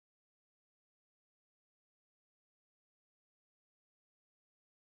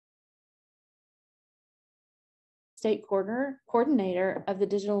State Coordinator of the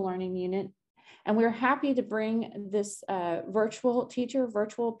Digital Learning Unit. And we're happy to bring this virtual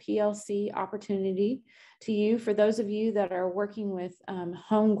PLC opportunity to you for those of you that are working with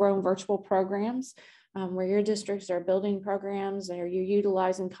homegrown virtual programs, where your districts are building programs, or you're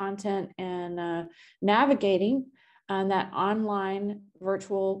utilizing content and navigating that online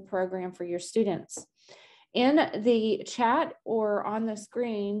virtual program for your students. In the chat or on the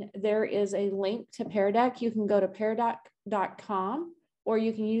screen, there is a link to Pear Deck. You can go to peardeck.com, or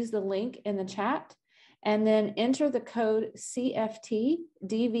you can use the link in the chat and then enter the code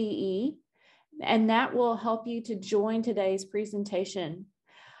CFTDVE, and that will help you to join today's presentation.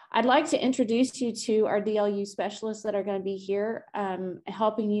 I'd like to introduce you to our DLU specialists that are going to be here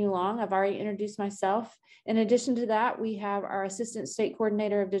helping you along. I've already introduced myself. In addition to that, we have our Assistant State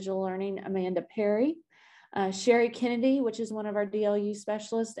Coordinator of Digital Learning, Amanda Perry, Sherry Kennedy, which is one of our DLU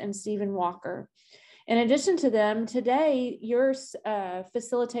specialists, and Stephen Walker. In addition to them, today, your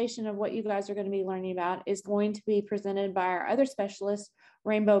facilitation of what you guys are going to be learning about is going to be presented by our other specialist,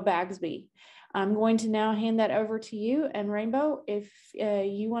 Rainbow Bagsby. I'm going to now hand that over to you. And Rainbow, if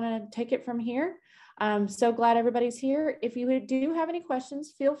you want to take it from here, I'm so glad everybody's here. If you do have any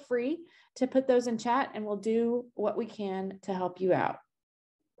questions, feel free to put those in chat and we'll do what we can to help you out.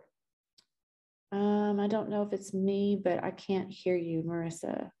 I don't know if it's me, but I can't hear you,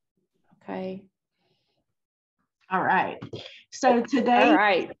 Marissa. Okay. All right. So today, all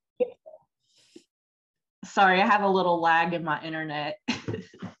right. Sorry, I have a little lag in my internet.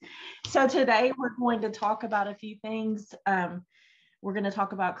 So today we're going to talk about a few things. We're going to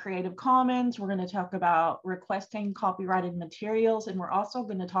talk about Creative Commons. We're going to talk about requesting copyrighted materials, and we're also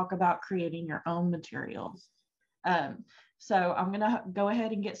going to talk about creating your own materials. So I'm going to go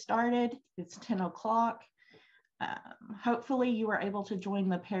ahead and get started. It's 10 o'clock. Hopefully you were able to join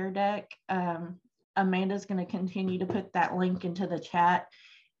the Pear Deck. Amanda's going to continue to put that link into the chat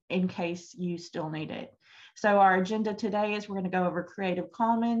in case you still need it. So our agenda today is we're going to go over Creative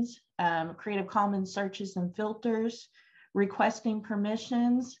Commons searches and filters, requesting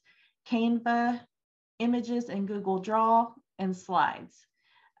permissions, Canva, images and Google Draw, and slides.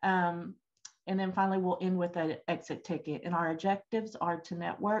 And then finally, we'll end with an exit ticket. And our objectives are to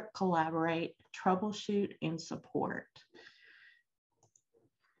network, collaborate, troubleshoot, and support.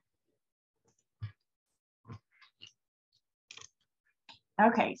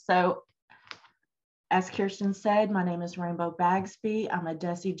 Okay, so as Kirsten said, my name is Rainbow Bagsby. I'm a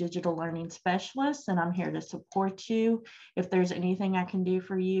DESE Digital Learning Specialist, and I'm here to support you. If there's anything I can do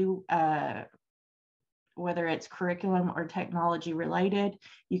for you, whether it's curriculum or technology related,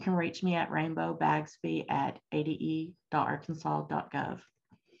 you can reach me at rainbowbagsby@ade.arkansas.gov.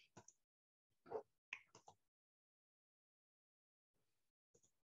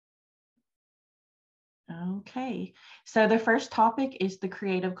 Okay, so the first topic is the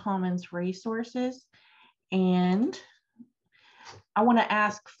Creative Commons resources. And I want to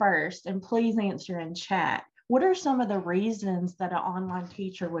ask first, and please answer in chat, what are some of the reasons that an online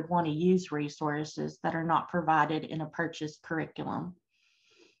teacher would want to use resources that are not provided in a purchased curriculum?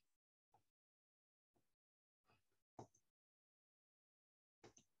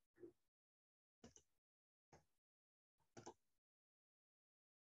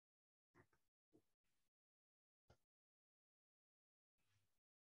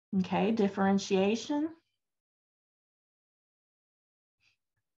 Okay, differentiation.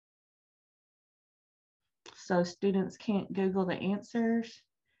 So students can't Google the answers.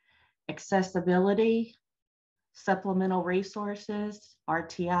 Accessibility, supplemental resources,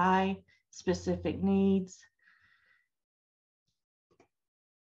 RTI, specific needs.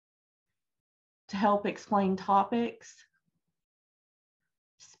 To help explain topics,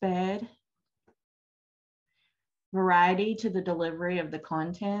 SPED. Variety to the delivery of the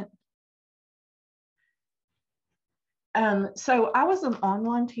content. So I was an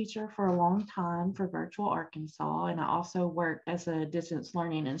online teacher for a long time for Virtual Arkansas, and I also worked as a distance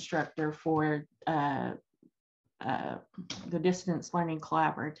learning instructor for the Distance Learning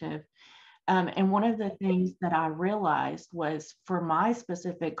Collaborative. And one of the things that I realized was for my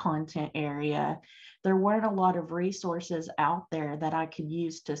specific content area, there weren't a lot of resources out there that I could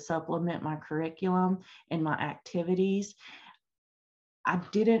use to supplement my curriculum and my activities. I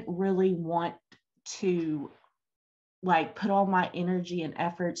didn't really want to put all my energy and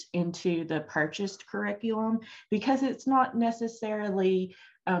efforts into the purchased curriculum because it's not necessarily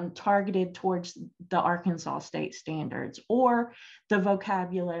targeted towards the Arkansas state standards or the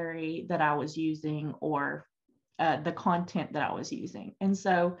vocabulary that I was using or the content that I was using. And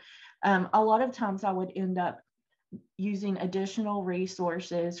so a lot of times I would end up using additional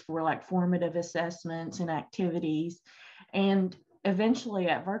resources for like formative assessments and activities. And eventually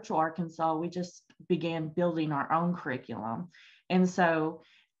at Virtual Arkansas, we just began building our own curriculum. And so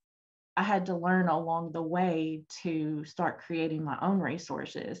I had to learn along the way to start creating my own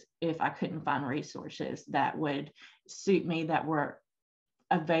resources if I couldn't find resources that would suit me, that were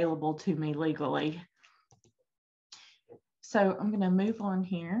available to me legally. So I'm going to move on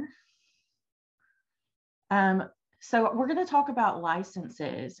here. So we're going to talk about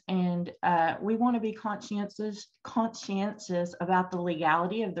licenses, and we want to be conscientious about the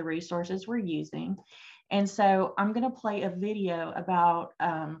legality of the resources we're using. And so I'm going to play a video about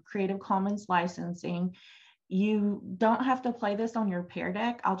Creative Commons licensing. You don't have to play this on your Pear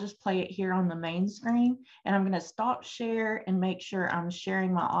Deck. I'll just play it here on the main screen, and I'm going to stop share and make sure I'm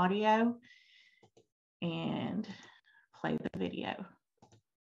sharing my audio and play the video.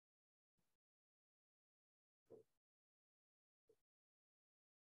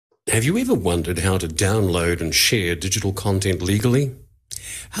 Have you ever wondered how to download and share digital content legally?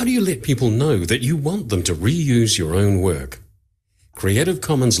 How do you let people know that you want them to reuse your own work? Creative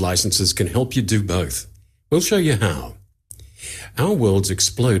Commons licenses can help you do both. We'll show you how. Our world's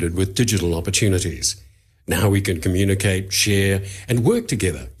exploded with digital opportunities. Now we can communicate, share, and work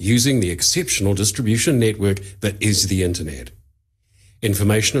together using the exceptional distribution network that is the internet.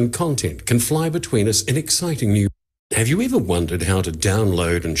 Information and content can fly between us in exciting new ways. Have you ever wondered how to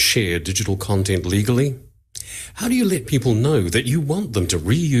download and share digital content legally? How do you let people know that you want them to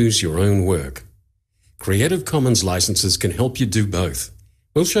reuse your own work? Creative Commons licenses can help you do both.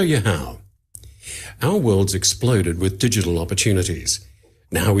 We'll show you how. Our world's exploded with digital opportunities.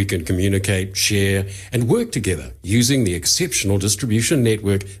 Now we can communicate, share, and work together using the exceptional distribution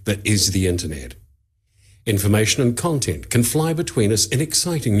network that is the internet. Information and content can fly between us in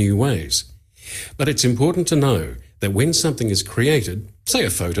exciting new ways. But it's important to know that when something is created, say a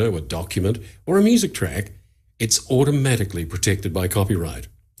photo, a document, or a music track, it's automatically protected by copyright.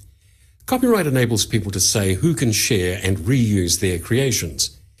 Copyright enables people to say who can share and reuse their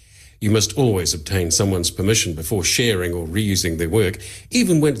creations. You must always obtain someone's permission before sharing or reusing their work,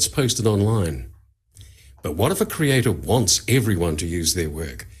 even when it's posted online. But what if a creator wants everyone to use their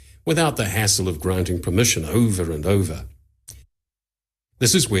work, without the hassle of granting permission over and over?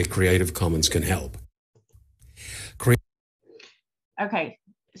 This is where Creative Commons can help. Okay,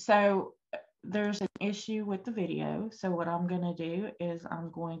 so there's an issue with the video. So what I'm going to do is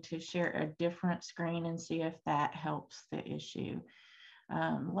I'm going to share a different screen and see if that helps the issue.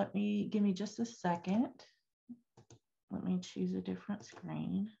 Give me just a second. Let me choose a different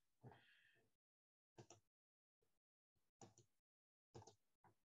screen.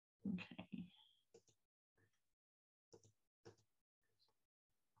 Okay.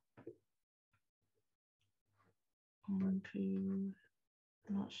 On to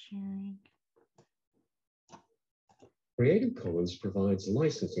not sharing. Creative Commons provides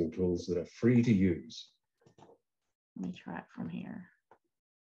licensing tools that are free to use. Let me try it from here.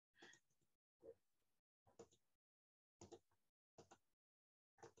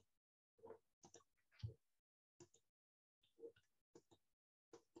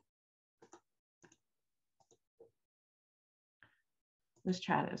 Let's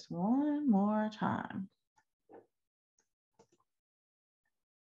try this one more time.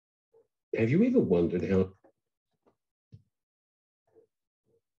 Have you ever wondered how...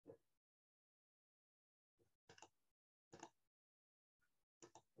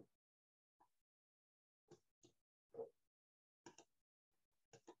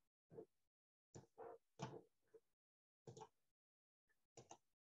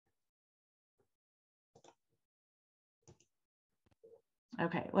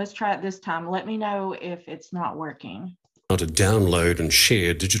 Okay, let's try it this time. Let me know if it's not working. How to download and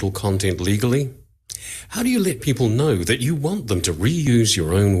share digital content legally? How do you let people know that you want them to reuse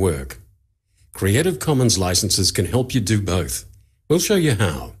your own work? Creative Commons licenses can help you do both. We'll show you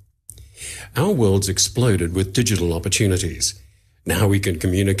how. Our world's exploded with digital opportunities. Now we can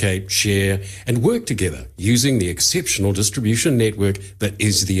communicate, share, and work together using the exceptional distribution network that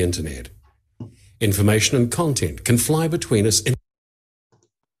is the internet. Information and content can fly between us in...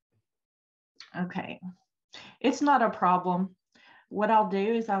 Okay, it's not a problem. What I'll do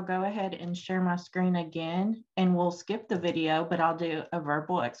is I'll go ahead and share my screen again, and we'll skip the video, but I'll do a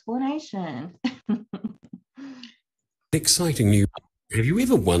verbal explanation. Exciting new... Have you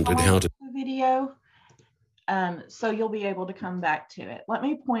ever wondered how to... The video, so you'll be able to come back to it. Let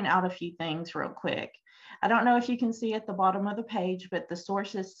me point out a few things real quick. I don't know if you can see at the bottom of the page, but the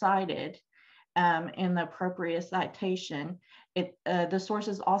sources cited in the appropriate citation The source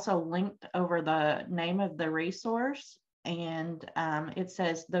is also linked over the name of the resource. And it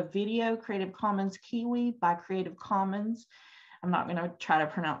says the video Creative Commons Kiwi by Creative Commons. I'm not going to try to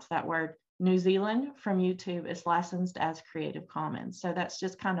pronounce that word. New Zealand from YouTube is licensed as Creative Commons. So that's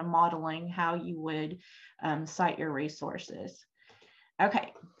just kind of modeling how you would cite your resources.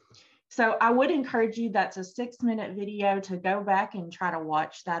 Okay, so I would encourage you, that's a 6-minute video, to go back and try to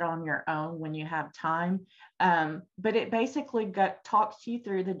watch that on your own when you have time. But it basically talks you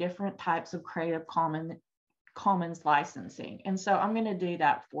through the different types of Creative Commons licensing. And so I'm going to do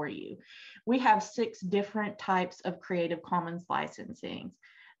that for you. We have 6 different types of Creative Commons licensing.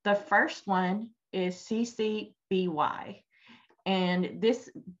 The first one is CC BY. And this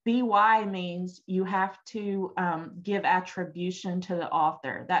BY means you have to give attribution to the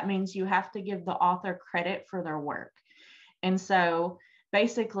author. That means you have to give the author credit for their work. And so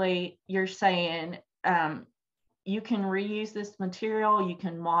basically you're saying you can reuse this material, you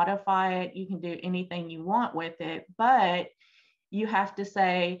can modify it, you can do anything you want with it, but you have to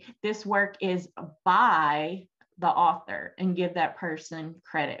say this work is by the author and give that person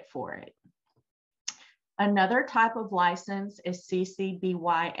credit for it. Another type of license is CC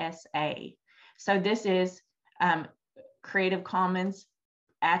BY SA. So this is Creative Commons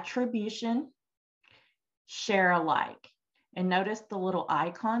attribution, share alike. And notice the little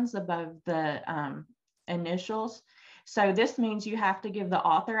icons above the initials. So this means you have to give the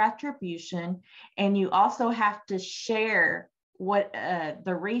author attribution, and you also have to share what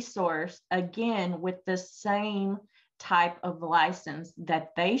the resource again with the same type of license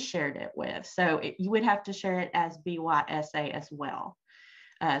that they shared it with. So you would have to share it as BYSA as well.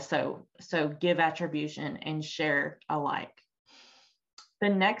 So give attribution and share alike. The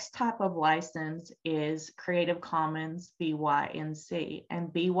next type of license is Creative Commons BY-NC.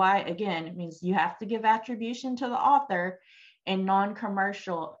 And BY, again, means you have to give attribution to the author, and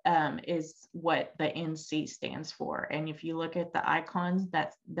non-commercial is what the NC stands for. And if you look at the icons,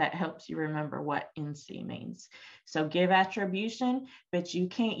 that helps you remember what NC means. So give attribution, but you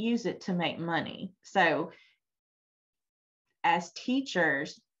can't use it to make money. So as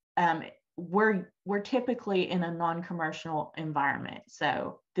teachers, we're typically in a non-commercial environment.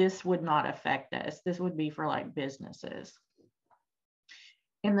 So this would not affect us. This would be for like businesses.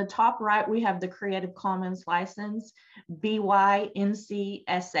 In the top right, we have the Creative Commons license, BY-NC-SA.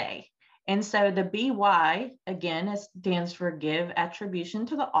 And so the BY, again, stands for give attribution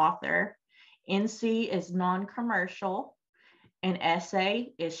to the author. NC is non-commercial, and SA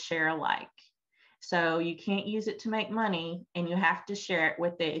is share alike. So you can't use it to make money, and you have to share it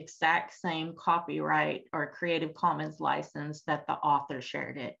with the exact same copyright or Creative Commons license that the author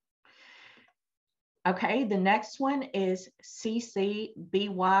shared it. Okay, the next one is CC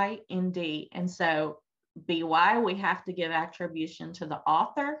BY ND. And so BY, we have to give attribution to the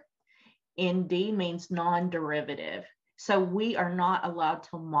author. ND means non-derivative. So we are not allowed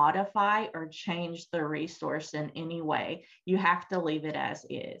to modify or change the resource in any way. You have to leave it as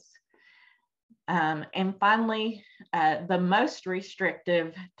is. And finally, the most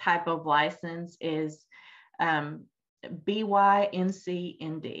restrictive type of license is BY NC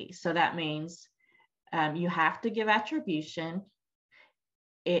ND. So that means you have to give attribution.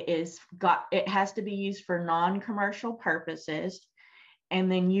 It has to be used for non-commercial purposes,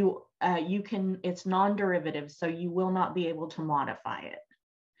 and then it's non-derivative, so you will not be able to modify it.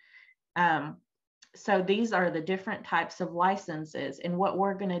 So these are the different types of licenses, and what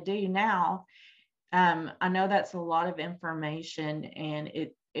we're going to do now. I know that's a lot of information, and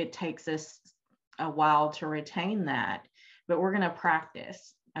it takes us a while to retain that, but we're going to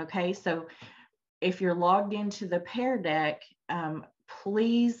practice. Okay, so if you're logged into the Pear Deck,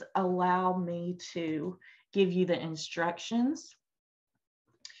 please allow me to give you the instructions,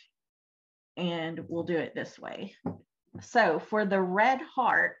 and we'll do it this way. So for the red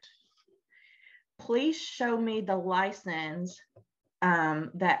heart, please show me the license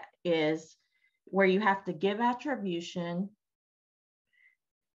that is where you have to give attribution,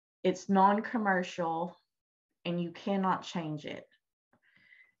 it's non-commercial, and you cannot change it.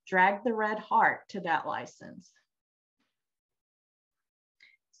 Drag the red heart to that license.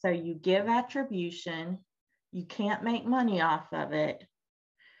 So you give attribution, you can't make money off of it,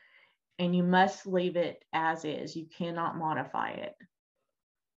 and you must leave it as is. You cannot modify it.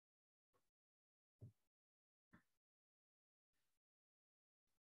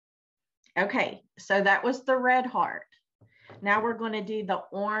 Okay, so that was the red heart. Now we're going to do the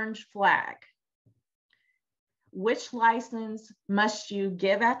orange flag. Which license must you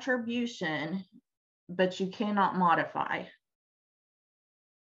give attribution, but you cannot modify?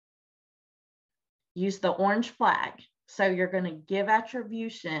 Use the orange flag. So you're going to give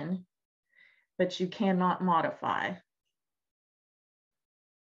attribution, but you cannot modify.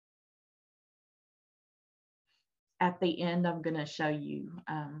 At the end, I'm going to show you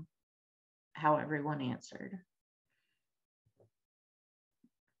how everyone answered.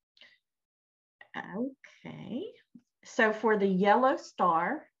 Okay, so for the yellow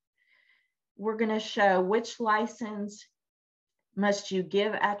star, we're going to show which license must you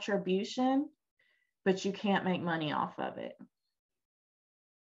give attribution, but you can't make money off of it.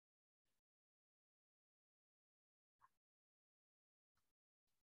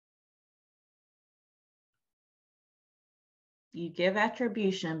 You give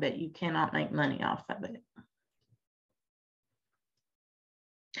attribution, but you cannot make money off of it.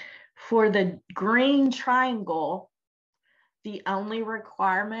 For the green triangle, the only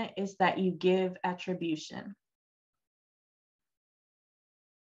requirement is that you give attribution.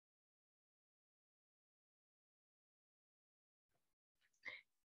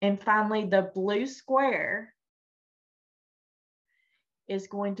 And finally, the blue square is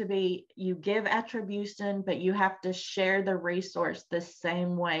going to be, you give attribution, but you have to share the resource the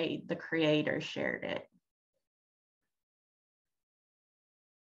same way the creator shared it.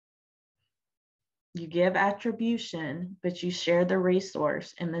 You give attribution, but you share the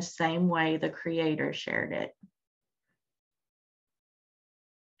resource in the same way the creator shared it.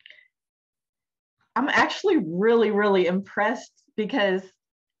 I'm actually really impressed because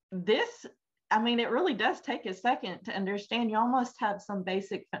this, I mean, it really does take a second to understand. You almost have some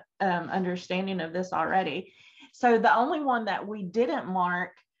basic understanding of this already. So the only one that we didn't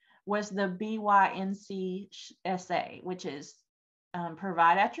mark was the BYNC-SA, which is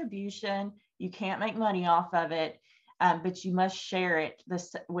provide attribution. You can't make money off of it, but you must share it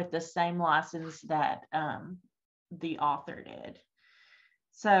with the same license that the author did.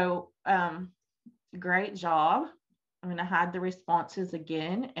 So great job. I'm going to hide the responses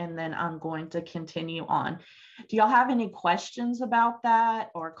again, and then I'm going to continue on. Do y'all have any questions about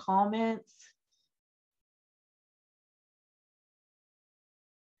that or comments?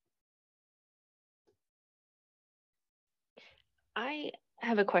 I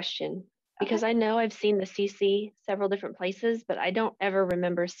have a question because I know I've seen the CC several different places, but I don't ever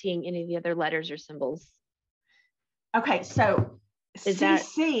remember seeing any of the other letters or symbols. Okay, so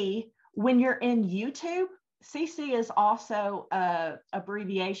CC, when you're in YouTube, CC is also an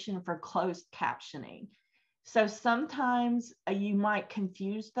abbreviation for closed captioning. So sometimes you might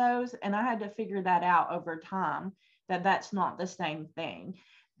confuse those, and I had to figure that out over time, that that's not the same thing.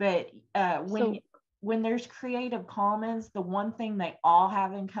 But when there's Creative Commons, the one thing they all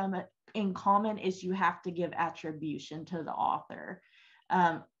have in common is you have to give attribution to the author.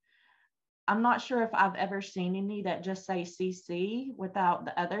 I'm not sure if I've ever seen any that just say CC without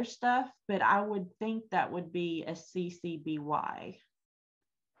the other stuff, but I would think that would be a CC BY.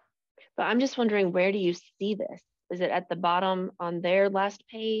 But I'm just wondering, where do you see this? Is it at the bottom on their last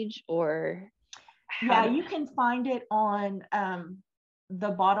page, or how? Yeah, you can find it on the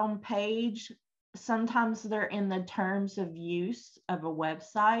bottom page. Sometimes they're in the terms of use of a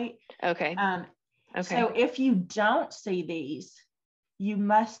website. Okay. Okay. So if you don't see these, you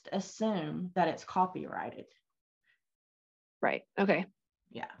must assume that it's copyrighted. Right. Okay.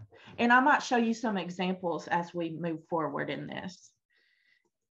 Yeah. And I might show you some examples as we move forward in this.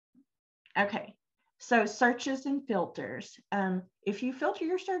 Okay. So searches and filters. If you filter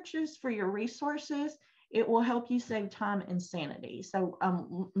your searches for your resources, it will help you save time and sanity. So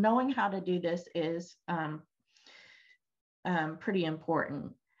knowing how to do this is pretty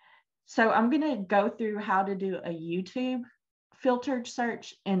important. So I'm going to go through how to do a YouTube filtered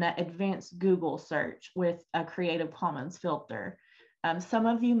search and an advanced Google search with a Creative Commons filter. Some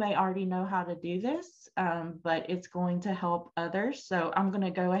of you may already know how to do this, but it's going to help others. So I'm going to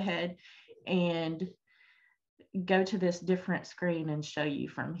go ahead and go to this different screen and show you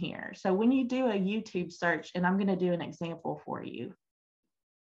from here. So when you do a YouTube search, and I'm going to do an example for you.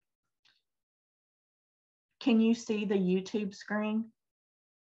 Can you see the YouTube screen?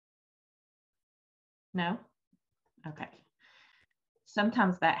 No? Okay.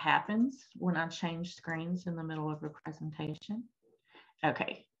 Sometimes that happens when I change screens in the middle of a presentation.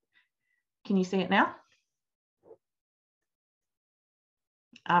 Okay. Can you see it now?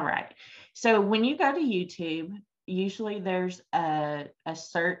 All right. So when you go to YouTube, usually there's a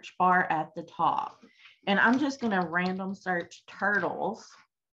search bar at the top. And I'm just going to random search turtles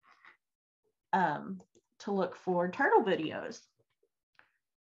to look for turtle videos.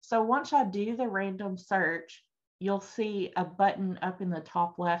 So once I do the random search, you'll see a button up in the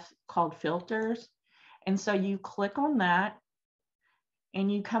top left called filters. And so you click on that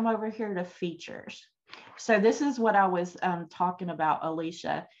and you come over here to features. So this is what I was talking about,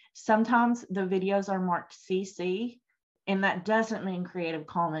 Alicia. Sometimes the videos are marked CC, and that doesn't mean Creative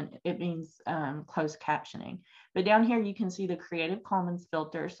Commons. It means closed captioning. But down here, you can see the Creative Commons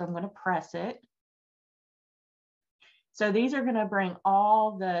filter. So I'm going to press it. So these are going to bring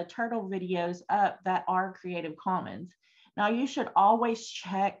all the turtle videos up that are Creative Commons. Now you should always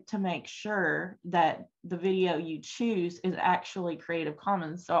check to make sure that the video you choose is actually Creative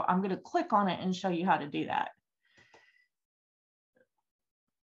Commons. So I'm going to click on it and show you how to do that.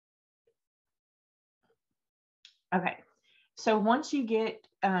 Okay, so once you get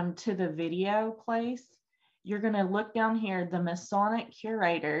to the video place, you're going to look down here. The Masonic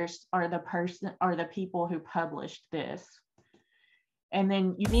curators are the people who published this. And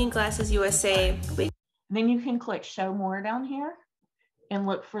then Reading Glasses USA. Then you can click show more down here and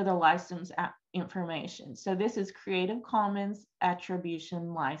look for the license information. So this is Creative Commons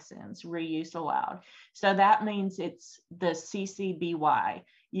Attribution License, reuse allowed. So that means it's the CC BY.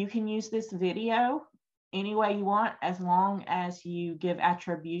 You can use this video any way you want as long as you give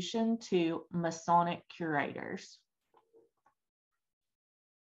attribution to Masonic curators.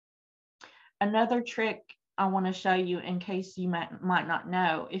 Another trick I want to show you in case you might not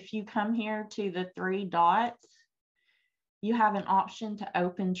know, if you come here to the 3 dots, you have an option to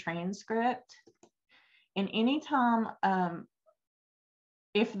open transcript. And anytime,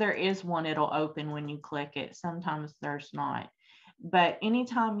 if there is one, it'll open when you click it. Sometimes there's not. But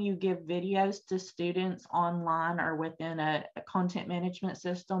anytime you give videos to students online or within a content management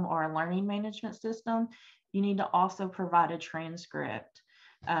system or a learning management system, you need to also provide a transcript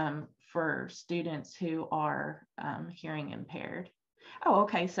for students who are hearing impaired. Oh,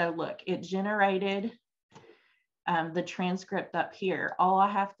 okay, so look, it generated the transcript up here. All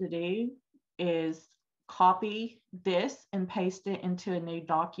I have to do is copy this and paste it into a new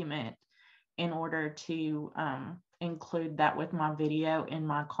document in order to include that with my video in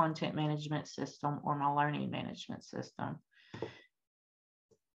my content management system or my learning management system.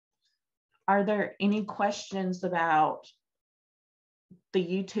 Are there any questions about the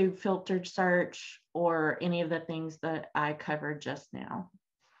YouTube filtered search or any of the things that I covered just now?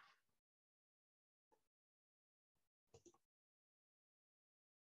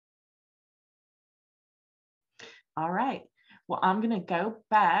 All right, well, I'm going to go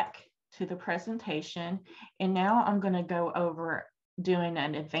back to the presentation, and now I'm going to go over doing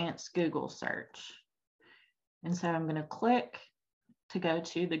an advanced Google search. And so I'm going to click to go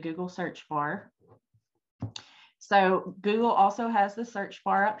to the Google search bar. So Google also has the search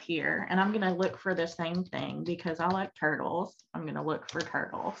bar up here, and I'm going to look for the same thing because I like turtles. I'm going to look for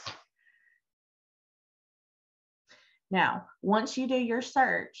turtles. Now, once you do your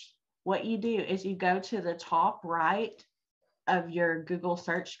search, what you do is you go to the top right of your Google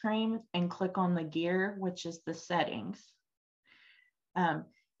search screen and click on the gear, which is the settings.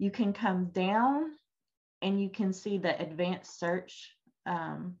 You can come down and you can see the advanced search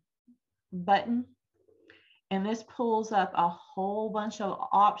button. And this pulls up a whole bunch of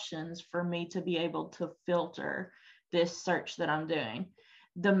options for me to be able to filter this search that I'm doing.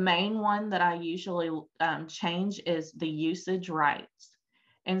 The main one that I usually change is the usage rights.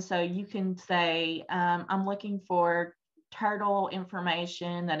 And so you can say, I'm looking for turtle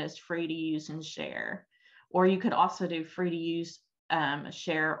information that is free to use and share. Or you could also do free to use,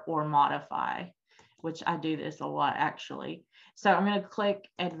 share, or modify, which I do this a lot actually. So I'm going to click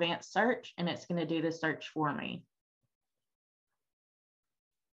advanced search and it's going to do the search for me.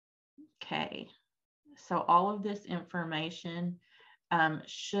 Okay, so all of this information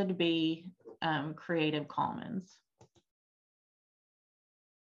should be Creative Commons.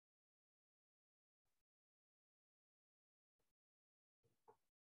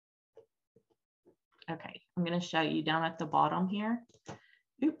 Okay, I'm going to show you down at the bottom here.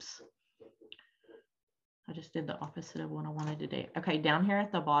 Oops. I just did the opposite of what I wanted to do. Okay, down here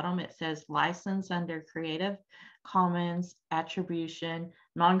at the bottom, it says license under Creative Commons Attribution,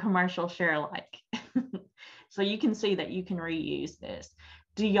 non-commercial share alike. So you can see that you can reuse this.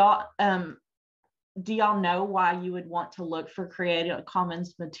 Do y'all know why you would want to look for Creative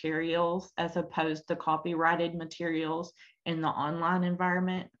Commons materials as opposed to copyrighted materials in the online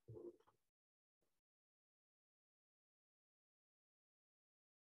environment?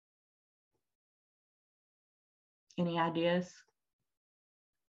 Any ideas?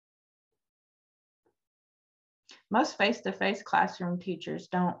 Most face-to-face classroom teachers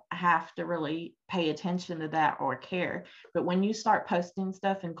don't have to really pay attention to that or care. But when you start posting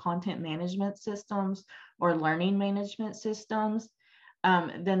stuff in content management systems or learning management systems,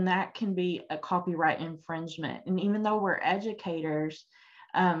 then that can be a copyright infringement. And even though we're educators,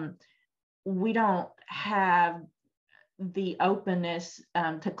 we don't have the openness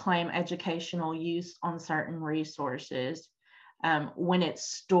to claim educational use on certain resources when it's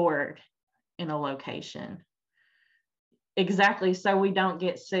stored in a location. Exactly, so we don't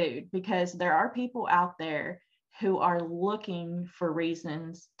get sued, because there are people out there who are looking for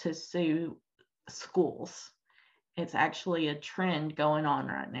reasons to sue schools. It's actually a trend going on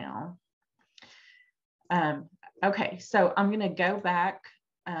right now. Okay, so I'm going to go back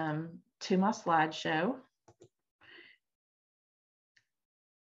to my slideshow.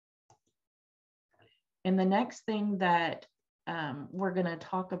 And the next thing that we're going to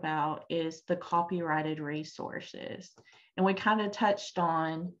talk about is the copyrighted resources. And we kind of touched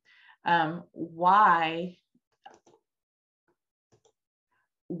on why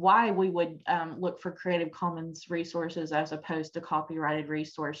we would look for Creative Commons resources as opposed to copyrighted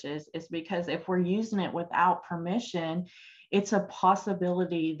resources is because if we're using it without permission, it's a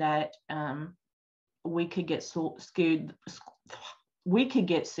possibility that we could get sued. We could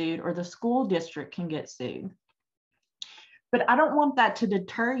get sued, or the school district can get sued. But I don't want that to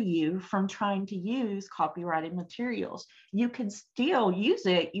deter you from trying to use copyrighted materials. You can still use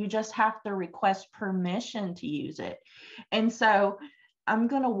it, you just have to request permission to use it. And so I'm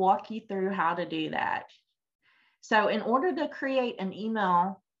going to walk you through how to do that. So in order to create an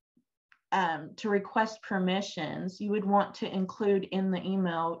email to request permissions, you would want to include in the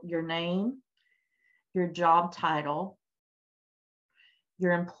email your name, your job title,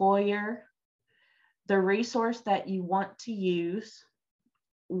 your employer, the resource that you want to use,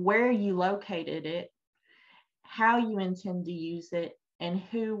 where you located it, how you intend to use it, and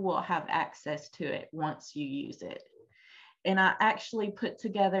who will have access to it once you use it. And I actually put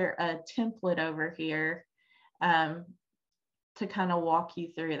together a template over here to kind of walk you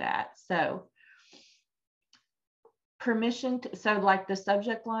through that. So so like the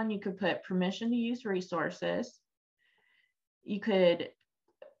subject line, you could put permission to use resources. You could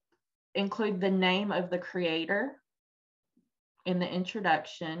include the name of the creator in the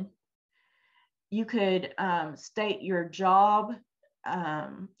introduction. You could state your job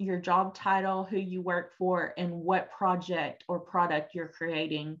title, who you work for, and what project or product you're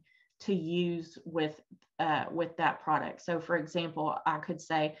creating to use with that product. So for example, I could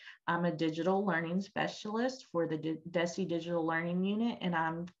say I'm a digital learning specialist for the DESE Digital Learning Unit, and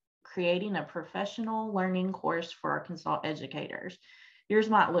I'm creating a professional learning course for Arkansas educators. Yours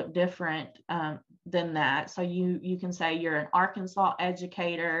might look different than that. So you can say you're an Arkansas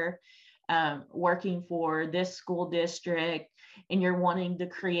educator working for this school district, and you're wanting to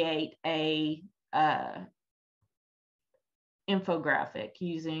create a infographic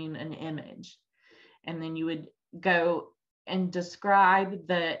using an image. And then you would go and describe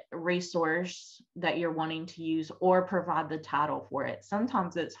the resource that you're wanting to use or provide the title for it.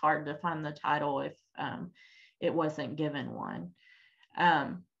 Sometimes it's hard to find the title if it wasn't given one.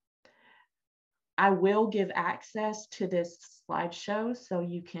 I will give access to this slideshow so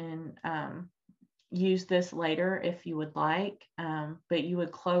you can use this later if you would like, but you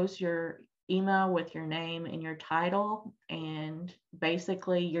would close your email with your name and your title, and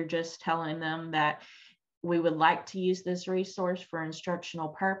basically you're just telling them that we would like to use this resource for instructional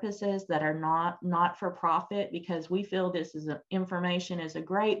purposes that are not for profit, because we feel this information is a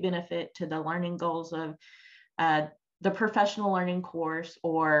great benefit to the learning goals of the professional learning course,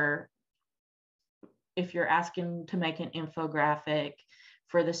 or if you're asking to make an infographic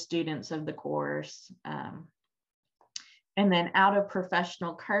for the students of the course. And then out of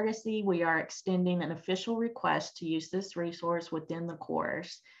professional courtesy, we are extending an official request to use this resource within the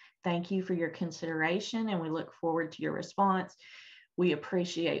course. Thank you for your consideration, and we look forward to your response. We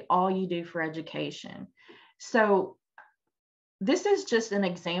appreciate all you do for education. So this is just an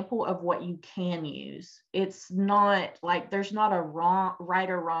example of what you can use. It's not like there's not a right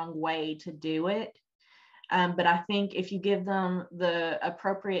or wrong way to do it. But I think if you give them the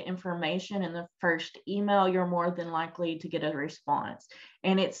appropriate information in the first email, you're more than likely to get a response.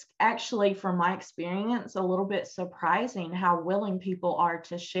 And it's actually, from my experience, a little bit surprising how willing people are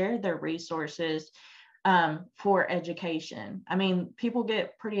to share their resources for education. I mean, people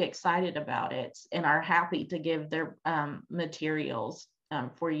get pretty excited about it and are happy to give their materials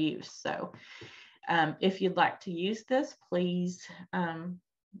for use. So if you'd like to use this, please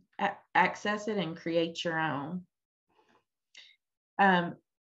access it and create your own.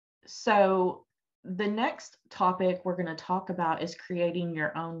 So the next topic we're going to talk about is creating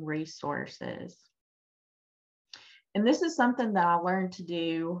your own resources. And this is something that I learned to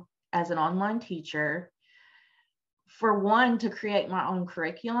do as an online teacher. For one, to create my own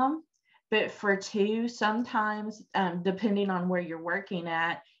curriculum, but for two, sometimes depending on where you're working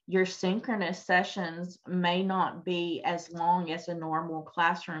at, your synchronous sessions may not be as long as a normal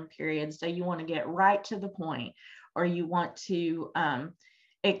classroom period. So you want to get right to the point, or you want to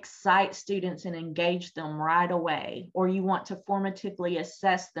excite students and engage them right away, or you want to formatively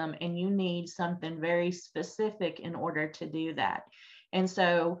assess them and you need something very specific in order to do that. And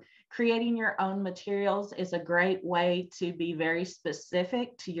so creating your own materials is a great way to be very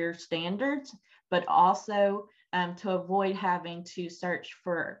specific to your standards, but also to avoid having to search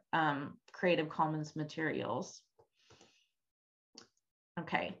for Creative Commons materials.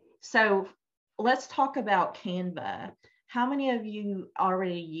 Okay, so let's talk about Canva. How many of you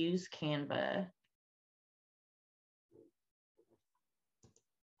already use Canva?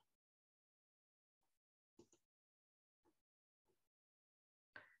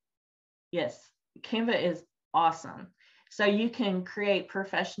 Yes, Canva is awesome. So you can create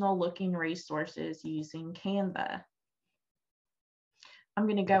professional looking resources using Canva. I'm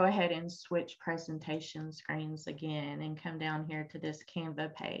going to go ahead and switch presentation screens again and come down here to this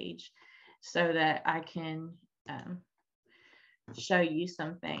Canva page so that I can show you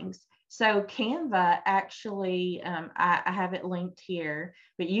some things. So Canva actually, I have it linked here,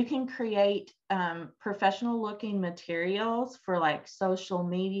 but you can create professional looking materials for like social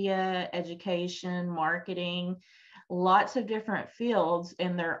media, education, marketing, lots of different fields,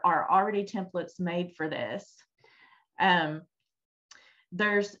 and there are already templates made for this.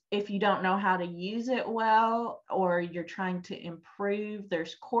 If you don't know how to use it well, or you're trying to improve,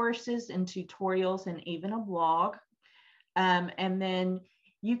 there's courses and tutorials and even a blog. And then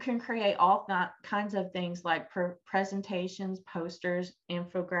you can create all kinds of things like presentations, posters,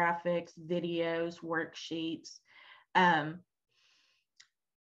 infographics, videos, worksheets, and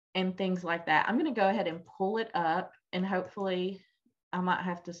things like that. I'm going to go ahead and pull it up, and hopefully I might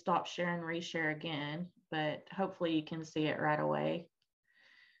have to stop share and reshare again, but hopefully you can see it right away.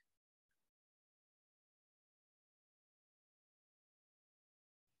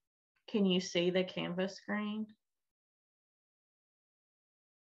 Can you see the Canvas screen?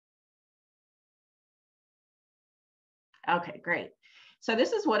 Okay, great. So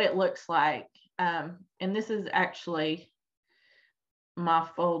this is what it looks like. And this is actually my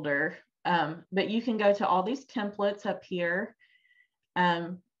folder. But you can go to all these templates up here.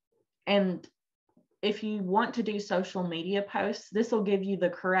 And if you want to do social media posts, this will give you the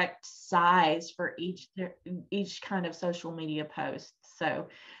correct size for each kind of social media post. So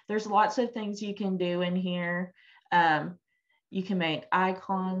there's lots of things you can do in here. You can make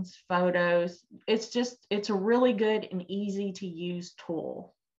icons, photos. It's a really good and easy to use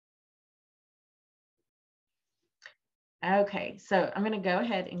tool. Okay, so I'm going to go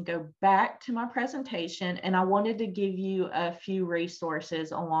ahead and go back to my presentation, and I wanted to give you a few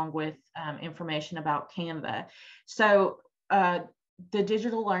resources along with information about Canva. So the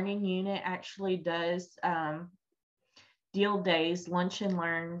Digital Learning Unit actually does deal days, lunch and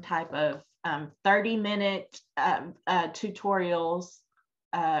learn type of 30-minute tutorials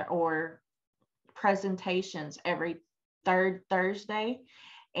or presentations every third Thursday.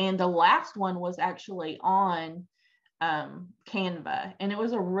 And the last one was actually on Canva, and it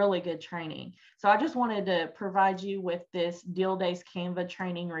was a really good training. So I just wanted to provide you with this Deal Days Canva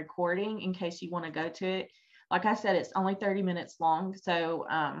training recording in case you want to go to it. Like I said, it's only 30 minutes long, so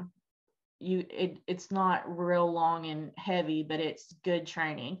it's not real long and heavy, but it's good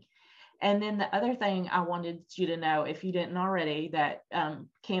training. And then the other thing I wanted you to know, if you didn't already, that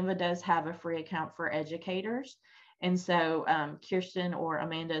Canva does have a free account for educators. And so Kirsten or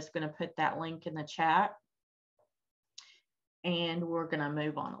Amanda is going to put that link in the chat. And we're going to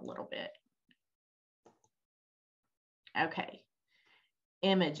move on a little bit. Okay,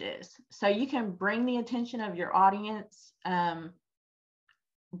 images. So you can bring the attention of your audience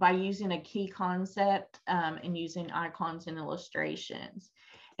by using a key concept and using icons and illustrations.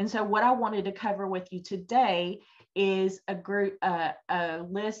 And so what I wanted to cover with you today is a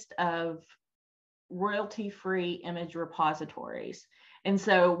list of royalty-free image repositories. And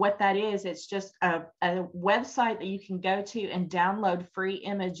so what that is, it's just a website that you can go to and download free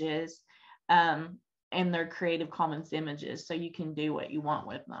images, and they're Creative Commons images, so you can do what you want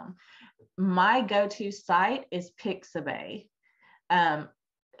with them. My go-to site is Pixabay.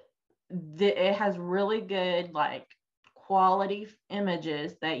 It has really good quality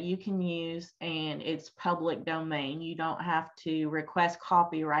images that you can use, and it's public domain. You don't have to request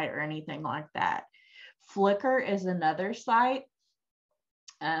copyright or anything like that. Flickr is another site.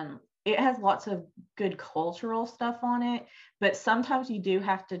 It has lots of good cultural stuff on it, but sometimes you do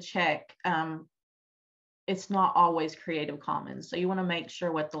have to check. It's not always Creative Commons, so you want to make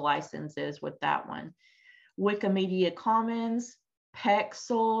sure what the license is with that one. Wikimedia Commons,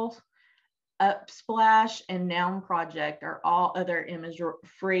 Pexel, Upsplash, and Noun Project are all other image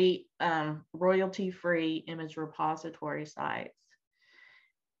free, royalty-free image repository sites.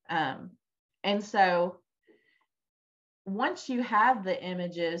 And so once you have the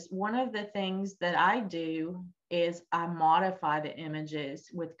images, one of the things that I do is I modify the images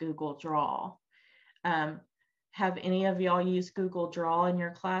with Google Draw. Have any of y'all used Google Draw in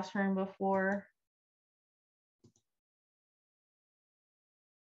your classroom before?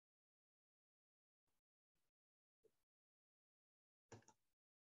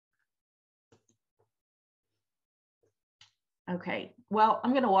 Okay, well,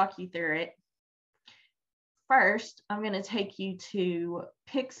 I'm going to walk you through it. First, I'm going to take you to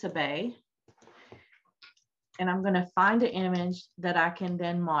Pixabay, and I'm going to find an image that I can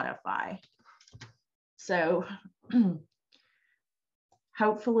then modify. So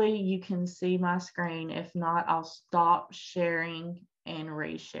hopefully you can see my screen. If not, I'll stop sharing and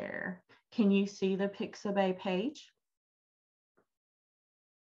reshare. Can you see the Pixabay page?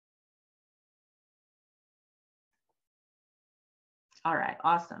 All right,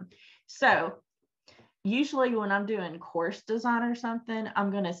 awesome. So usually when I'm doing course design or something,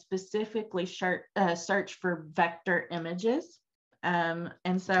 I'm going to specifically search for vector images.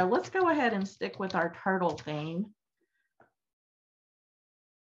 And so let's go ahead and stick with our turtle theme.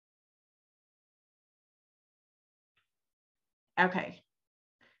 Okay,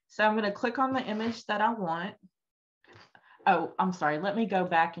 so I'm going to click on the image that I want. Oh, I'm sorry. Let me go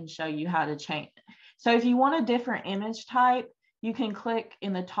back and show you how to change. So if you want a different image type, you can click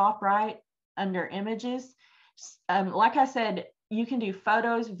in the top right under images. Like I said, you can do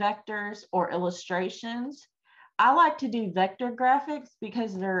photos, vectors, or illustrations. I like to do vector graphics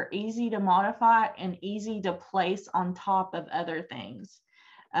because they're easy to modify and easy to place on top of other things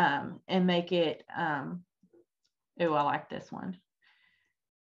and make it, oh, I like this one,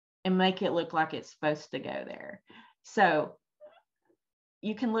 and make it look like it's supposed to go there. So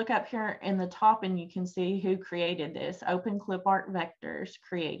you can look up here in the top and you can see who created this. Open Clip Art Vectors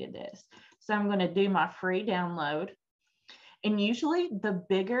created this. So I'm going to do my free download. And usually the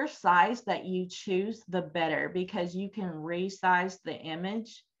bigger size that you choose, the better, because you can resize the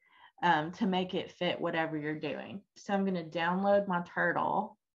image to make it fit whatever you're doing. So I'm going to download my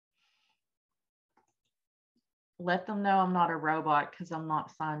turtle. Let them know I'm not a robot because I'm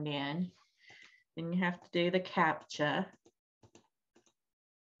not signed in. Then you have to do the CAPTCHA.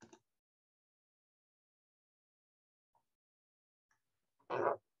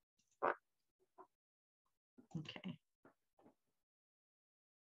 Okay.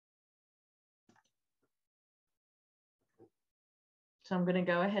 So I'm going to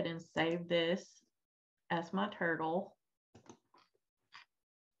go ahead and save this as my turtle.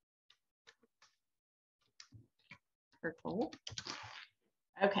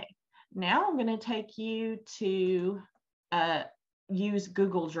 Okay, now I'm going to take you to use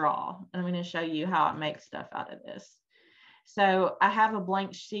Google Draw. I'm going to show you how I make stuff out of this. So I have a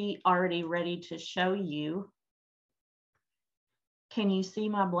blank sheet already ready to show you. Can you see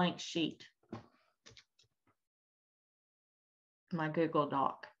my blank sheet? My Google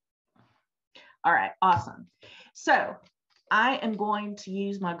Doc. All right, awesome. So I am going to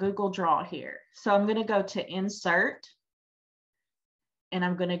use my Google Draw here. So I'm going to go to Insert, and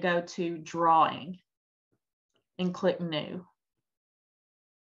I'm going to go to Drawing and click New.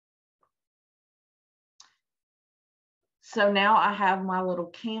 So now I have my little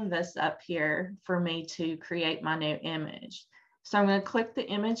canvas up here for me to create my new image. So I'm going to click the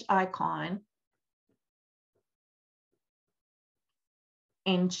image icon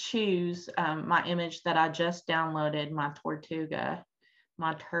and choose my image that I just downloaded, my Tortuga,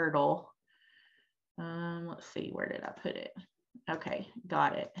 my turtle. Let's see, where did I put it? Okay,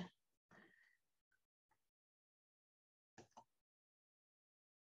 got it.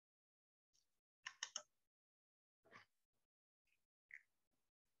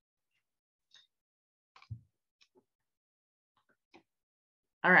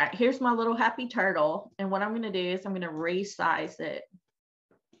 All right, here's my little happy turtle. And what I'm going to do is I'm going to resize it.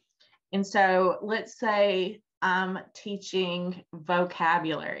 And so let's say I'm teaching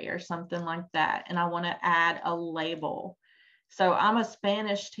vocabulary or something like that, and I want to add a label. So I'm a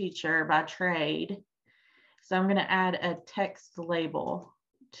Spanish teacher by trade. So I'm going to add a text label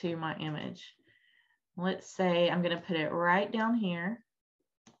to my image. Let's say I'm going to put it right down here,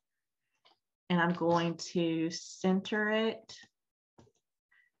 and I'm going to center it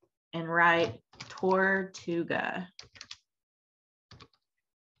and write Tortuga.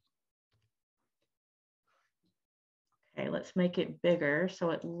 Okay, let's make it bigger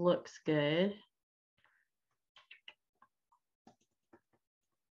so it looks good.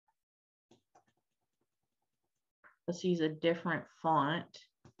 let's use a different font.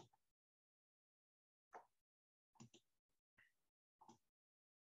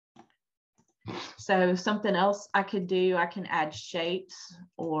 So something else I could do, I can add shapes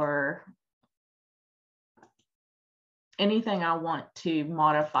or anything I want to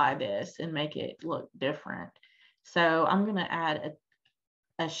modify this and make it look different. So I'm going to add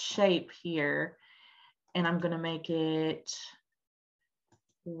a shape here, and I'm going to make it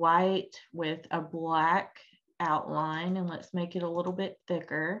white with a black outline, and let's make it a little bit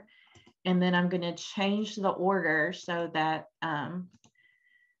thicker. And then I'm going to change the order so that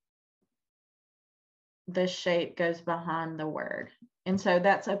the shape goes behind the word. And so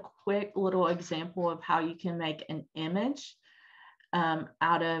that's a quick little example of how you can make an image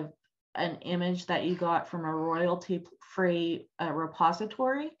out of an image that you got from a royalty-free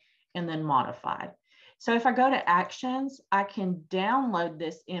repository and then modify. So if I go to actions, I can download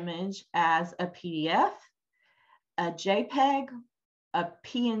this image as a PDF, a JPEG, a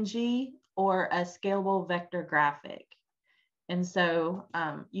PNG, or a scalable vector graphic. And so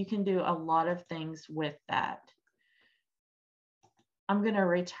you can do a lot of things with that. I'm going to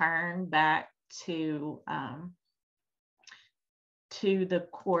return back to the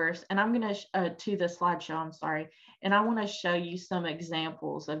course, and I'm going to the slideshow, I'm sorry. And I want to show you some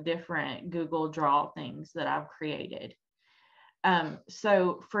examples of different Google Draw things that I've created.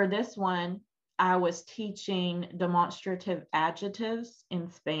 So for this one, I was teaching demonstrative adjectives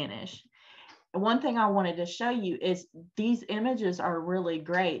in Spanish. One thing I wanted to show you is these images are really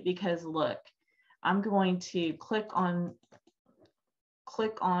great because look, I'm going to click on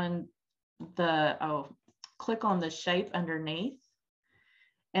the shape underneath.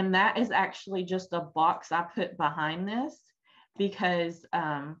 And that is actually just a box I put behind this because,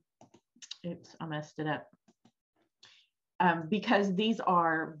 oops, I messed it up. Because these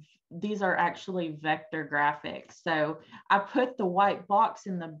are actually vector graphics. So I put the white box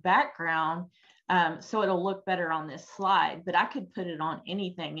in the background so it'll look better on this slide, but I could put it on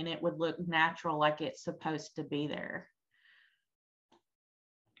anything and it would look natural like it's supposed to be there.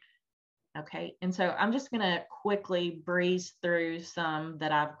 Okay, and so I'm just going to quickly breeze through some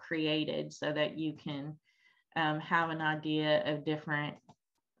that I've created so that you can have an idea of different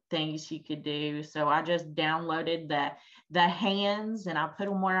things you could do. So I just downloaded the hands and I put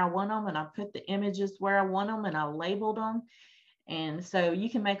them where I want them, and I put the images where I want them, and I labeled them. And so you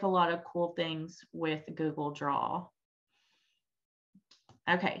can make a lot of cool things with Google Draw.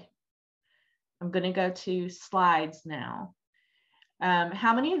 Okay, I'm going to go to slides now.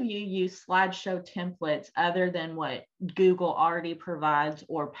 How many of you use slideshow templates other than what Google already provides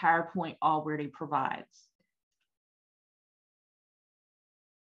or PowerPoint already provides?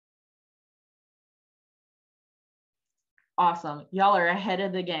 Awesome. Y'all are ahead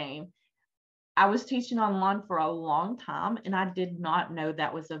of the game. I was teaching online for a long time and I did not know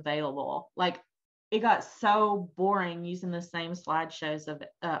that was available. Like, it got so boring using the same slideshows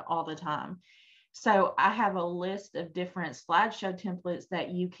all the time. So I have a list of different slideshow templates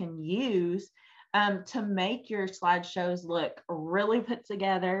that you can use to make your slideshows look really put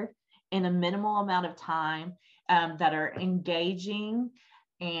together in a minimal amount of time, that are engaging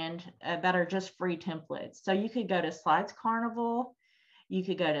and that are just free templates. So you could go to Slides Carnival, you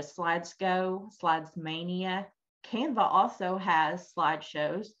could go to SlidesGo, Slides Mania. Canva also has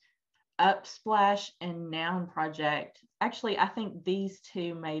slideshows. Upsplash and Noun Project. Actually, I think these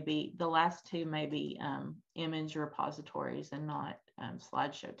two may be, the last two may be image repositories and not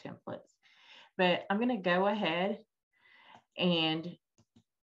slideshow templates. But I'm going to go ahead and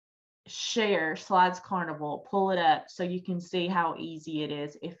share Slides Carnival, pull it up so you can see how easy it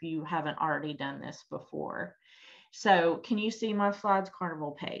is if you haven't already done this before. So can you see my Slides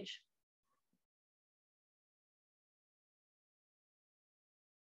Carnival page?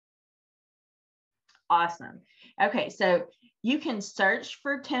 Awesome. Okay, so you can search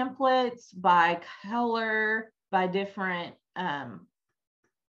for templates by color, by different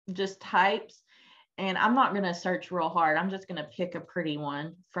just types. And I'm not going to search real hard. I'm just going to pick a pretty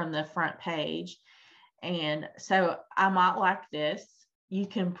one from the front page. And so I might like this. You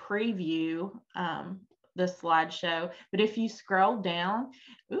can preview the slideshow. But if you scroll down,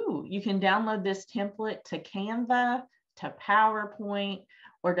 ooh, you can download this template to Canva, to PowerPoint,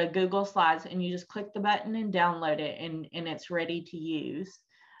 or to Google Slides, and you just click the button and download it, and it's ready to use.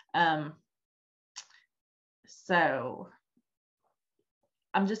 So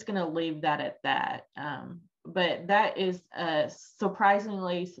I'm just going to leave that at that. But that is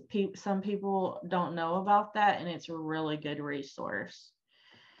surprisingly, some people don't know about that, and it's a really good resource.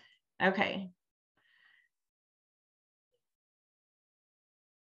 Okay.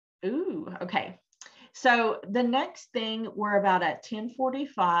 Ooh, okay. So the next thing, we're about at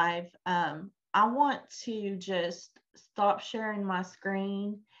 10:45. I want to just stop sharing my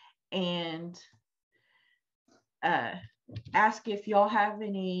screen and ask if y'all have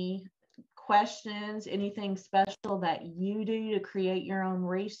any questions, anything special that you do to create your own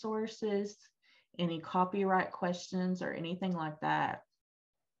resources, any copyright questions or anything like that.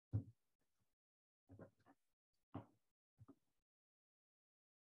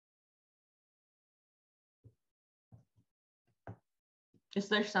 Is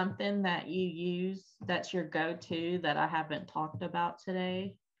there something that you use that's your go-to that I haven't talked about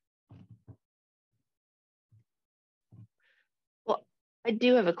today? Well, I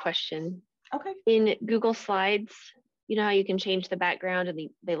do have a question. Okay. In Google Slides, you know how you can change the background and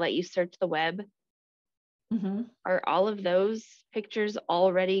they let you search the web? Mm-hmm. Are all of those pictures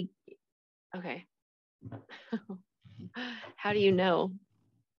already? Okay. How do you know?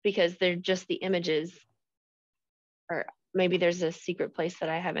 Because they're just the images, or maybe there's a secret place that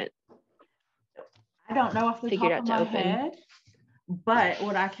I haven't I don't know off the figured top out of to my open. head, but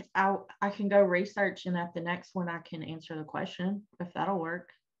what I can go research, and at the next one I can answer the question if that'll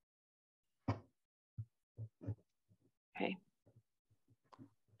work. Okay.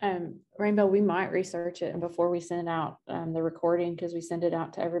 Rainbow, we might research it, and before we send out the recording, because we send it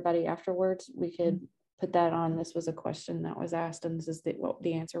out to everybody afterwards, we could put that on. This was a question that was asked, and this is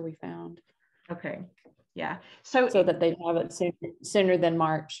the answer we found. Okay. Yeah. So that they have it sooner than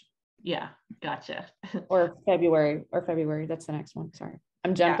March. Yeah, gotcha. or February. That's the next one. Sorry,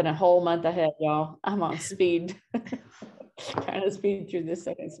 I'm jumping a whole month ahead, y'all. I'm on speed. Trying to speed through this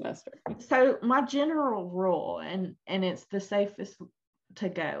second semester. So my general rule, and it's the safest to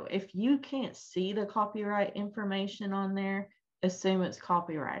go, if you can't see the copyright information on there, assume it's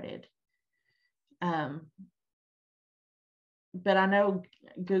copyrighted. But I know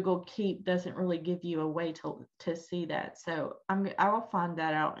Google Keep doesn't really give you a way to see that, so I will find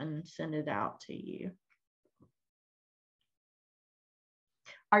that out and send it out to you.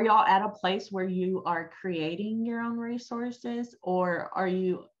 Are y'all at a place where you are creating your own resources, or are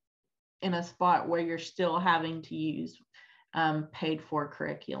you in a spot where you're still having to use paid for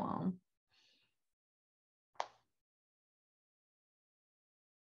curriculum?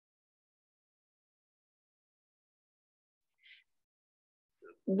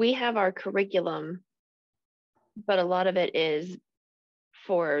 We have our curriculum, but a lot of it is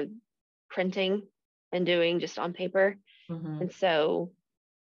for printing and doing just on paper. Mm-hmm. And so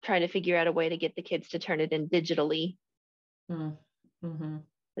trying to figure out a way to get the kids to turn it in digitally mm-hmm.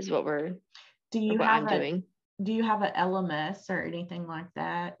 is what we're I'm doing. Do you have an LMS or anything like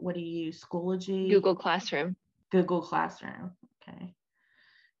that? What do you use? Schoology? Google Classroom. Google Classroom. Okay.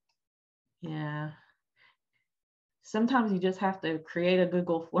 Yeah. Sometimes you just have to create a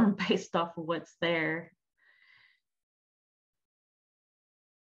Google form based off of what's there.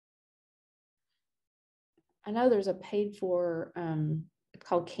 I know there's a paid for it's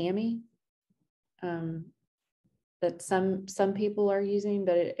called Cami that some people are using,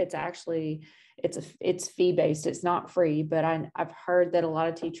 but it's actually it's fee based. It's not free, but I've heard that a lot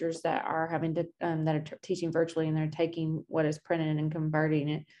of teachers that are having to that are teaching virtually and they're taking what is printed and converting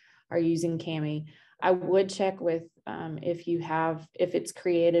it are using Cami. I would check with if it's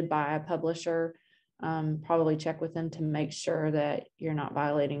created by a publisher, probably check with them to make sure that you're not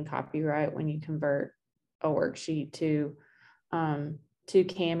violating copyright when you convert a worksheet to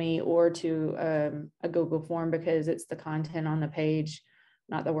Cami or to a Google form, because it's the content on the page,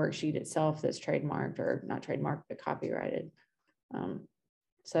 not the worksheet itself, that's trademarked, or not trademarked, but copyrighted.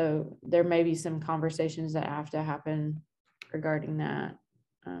 So there may be some conversations that have to happen regarding that.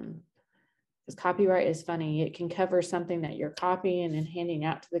 Because copyright is funny. It can cover something that you're copying and handing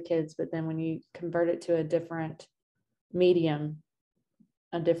out to the kids, but then when you convert it to a different medium,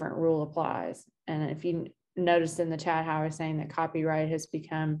 a different rule applies. And if you noticed in the chat how I was saying that copyright has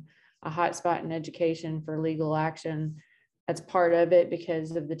become a hotspot in education for legal action, that's part of it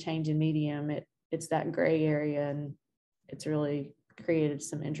because of the change in medium. It's that gray area, and it's really created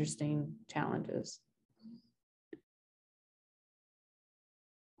some interesting challenges.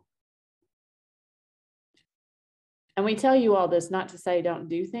 And we tell you all this not to say don't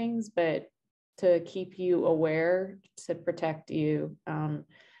do things, but to keep you aware, to protect you. And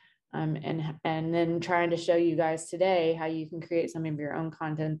then trying to show you guys today how you can create some of your own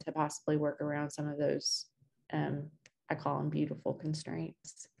content to possibly work around some of those, I call them beautiful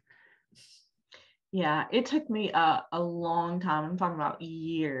constraints. Yeah, it took me a long time, I'm talking about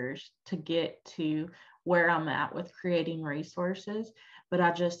years, to get to where I'm at with creating resources. But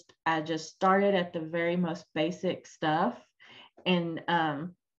I just started at the very most basic stuff. And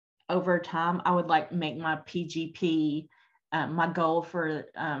over time, I would like make my PGP, my goal for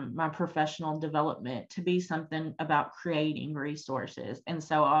my professional development to be something about creating resources. And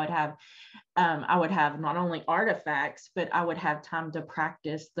so I would have not only artifacts, but I would have time to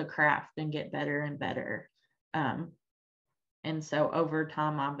practice the craft and get better and better. And so over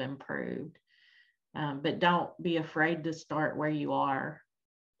time, I've improved. But don't be afraid to start where you are.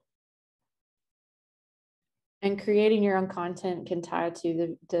 And creating your own content can tie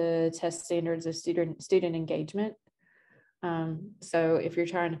to the test standards of student engagement. So if you're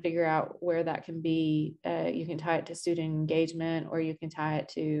trying to figure out where that can be, you can tie it to student engagement, or you can tie it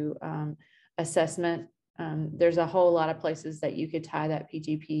to assessment. There's a whole lot of places that you could tie that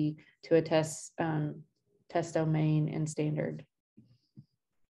PGP to a test domain and standard.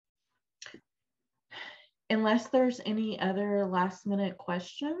 Unless there's any other last minute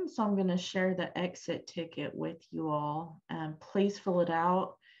questions, I'm going to share the exit ticket with you all. Please fill it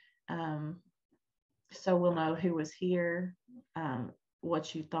out so we'll know who was here,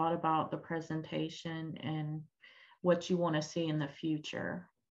 what you thought about the presentation, and what you want to see in the future.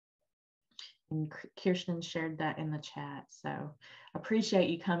 And Kirsten shared that in the chat. So appreciate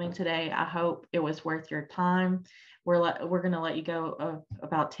you coming today. I hope it was worth your time. We're going to let you go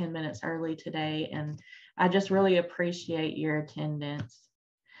about 10 minutes early today, and I just really appreciate your attendance.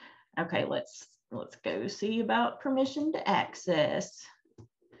 Okay, let's go see about permission to access.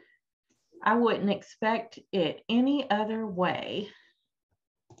 I wouldn't expect it any other way.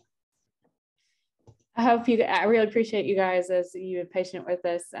 I really appreciate you guys as you were patient with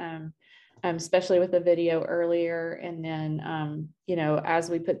us, especially with the video earlier. And then, you know,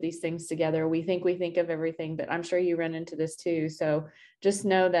 as we put these things together, we think of everything, but I'm sure you run into this too. So just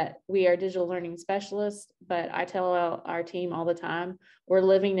know that we are digital learning specialists, but I tell our team all the time, we're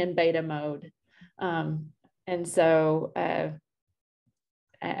living in beta mode. And so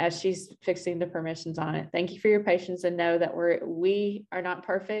as she's fixing the permissions on it, thank you for your patience, and know that we are not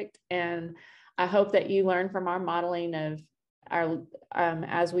perfect. And I hope that you learn from our modeling of our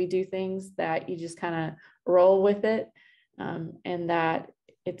as we do things, that you just kind of roll with it, and that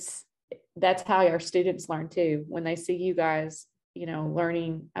that's how our students learn too, when they see you guys, you know,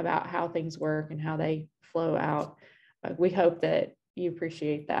 learning about how things work and how they flow out. We hope that you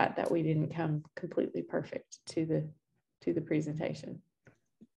appreciate that we didn't come completely perfect to the presentation.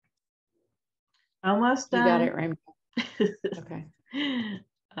 Almost done. You got it, Rainbow. Okay.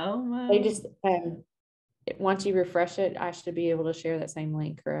 Almost. They just once you refresh it, I should be able to share that same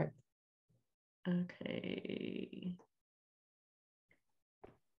link, correct? Okay.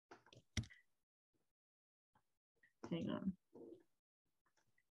 Hang on.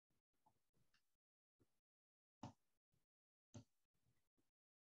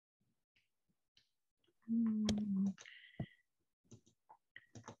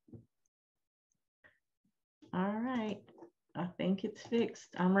 All right. I think it's fixed.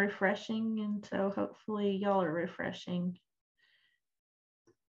 I'm refreshing, and so hopefully y'all are refreshing.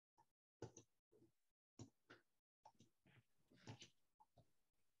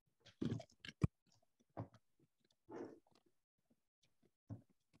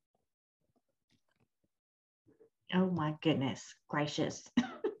 Oh my goodness gracious.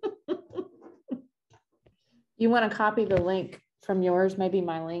 You want to copy the link from yours? Maybe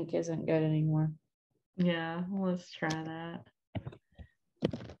my link isn't good anymore. Yeah, let's try that.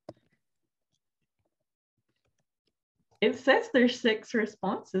 It says there's 6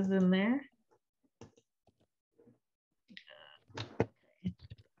 responses in there.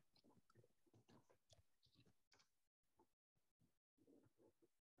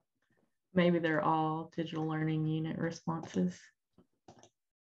 Maybe they're all digital learning unit responses.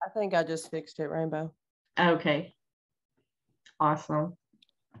 I think I just fixed it, Rainbow. Okay. Awesome.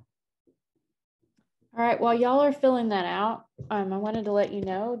 All right, while y'all are filling that out, I wanted to let you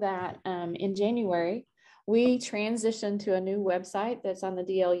know that in January, we transitioned to a new website that's on the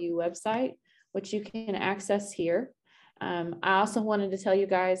DLU website, which you can access here. I also wanted to tell you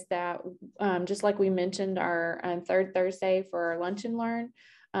guys that just like we mentioned, our third Thursday for our Lunch and Learn,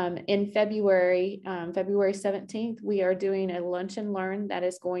 in February 17th, we are doing a Lunch and Learn that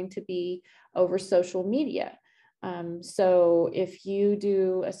is going to be over social media. So if you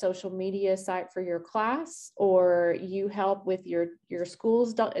do a social media site for your class, or you help with your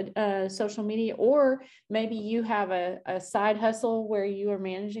school's social media, or maybe you have a side hustle where you are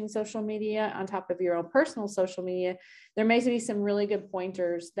managing social media on top of your own personal social media, there may be some really good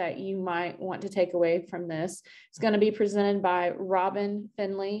pointers that you might want to take away from this. It's going to be presented by Robin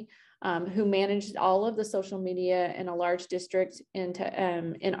Finley, who managed all of the social media in a large district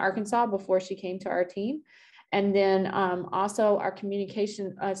in Arkansas before she came to our team. And then also our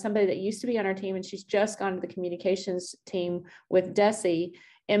communication, somebody that used to be on our team, and she's just gone to the communications team with Desi,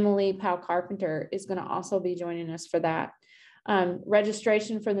 Emily Powell Carpenter, is going to also be joining us for that.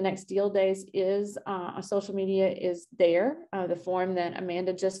 Registration for the next deal days is on social media is there, the form that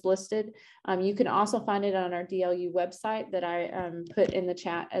Amanda just listed. You can also find it on our DLU website that I put in the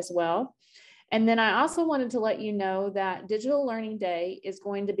chat as well. And then I also wanted to let you know that Digital Learning Day is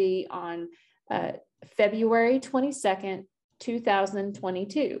going to be on February 22nd,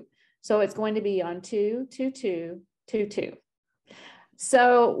 2022. So it's going to be on 2/22/22.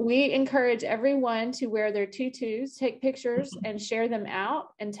 So we encourage everyone to wear their tutus, take pictures and share them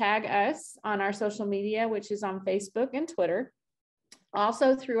out and tag us on our social media, which is on Facebook and Twitter.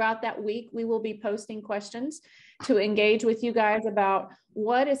 Also, throughout that week, we will be posting questions to engage with you guys about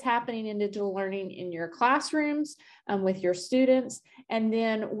what is happening in digital learning in your classrooms with your students. And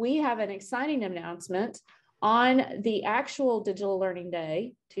then we have an exciting announcement on the actual Digital Learning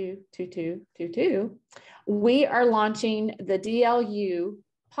Day, 2/22/22. We are launching the DLU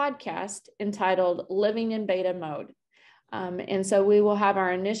podcast entitled Living in Beta Mode. And so we will have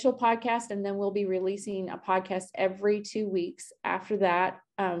our initial podcast, and then we'll be releasing a podcast every 2 weeks after that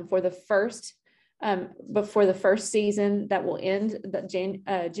for the first season that will end June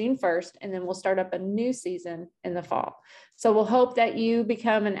 1st, and then we'll start up a new season in the fall. So we'll hope that you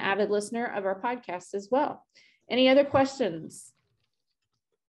become an avid listener of our podcast as well. Any other questions?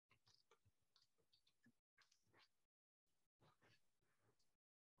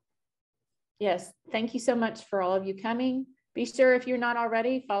 Yes, thank you so much for all of you coming. Be sure, if you're not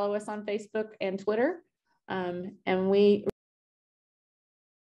already, follow us on Facebook and Twitter. And we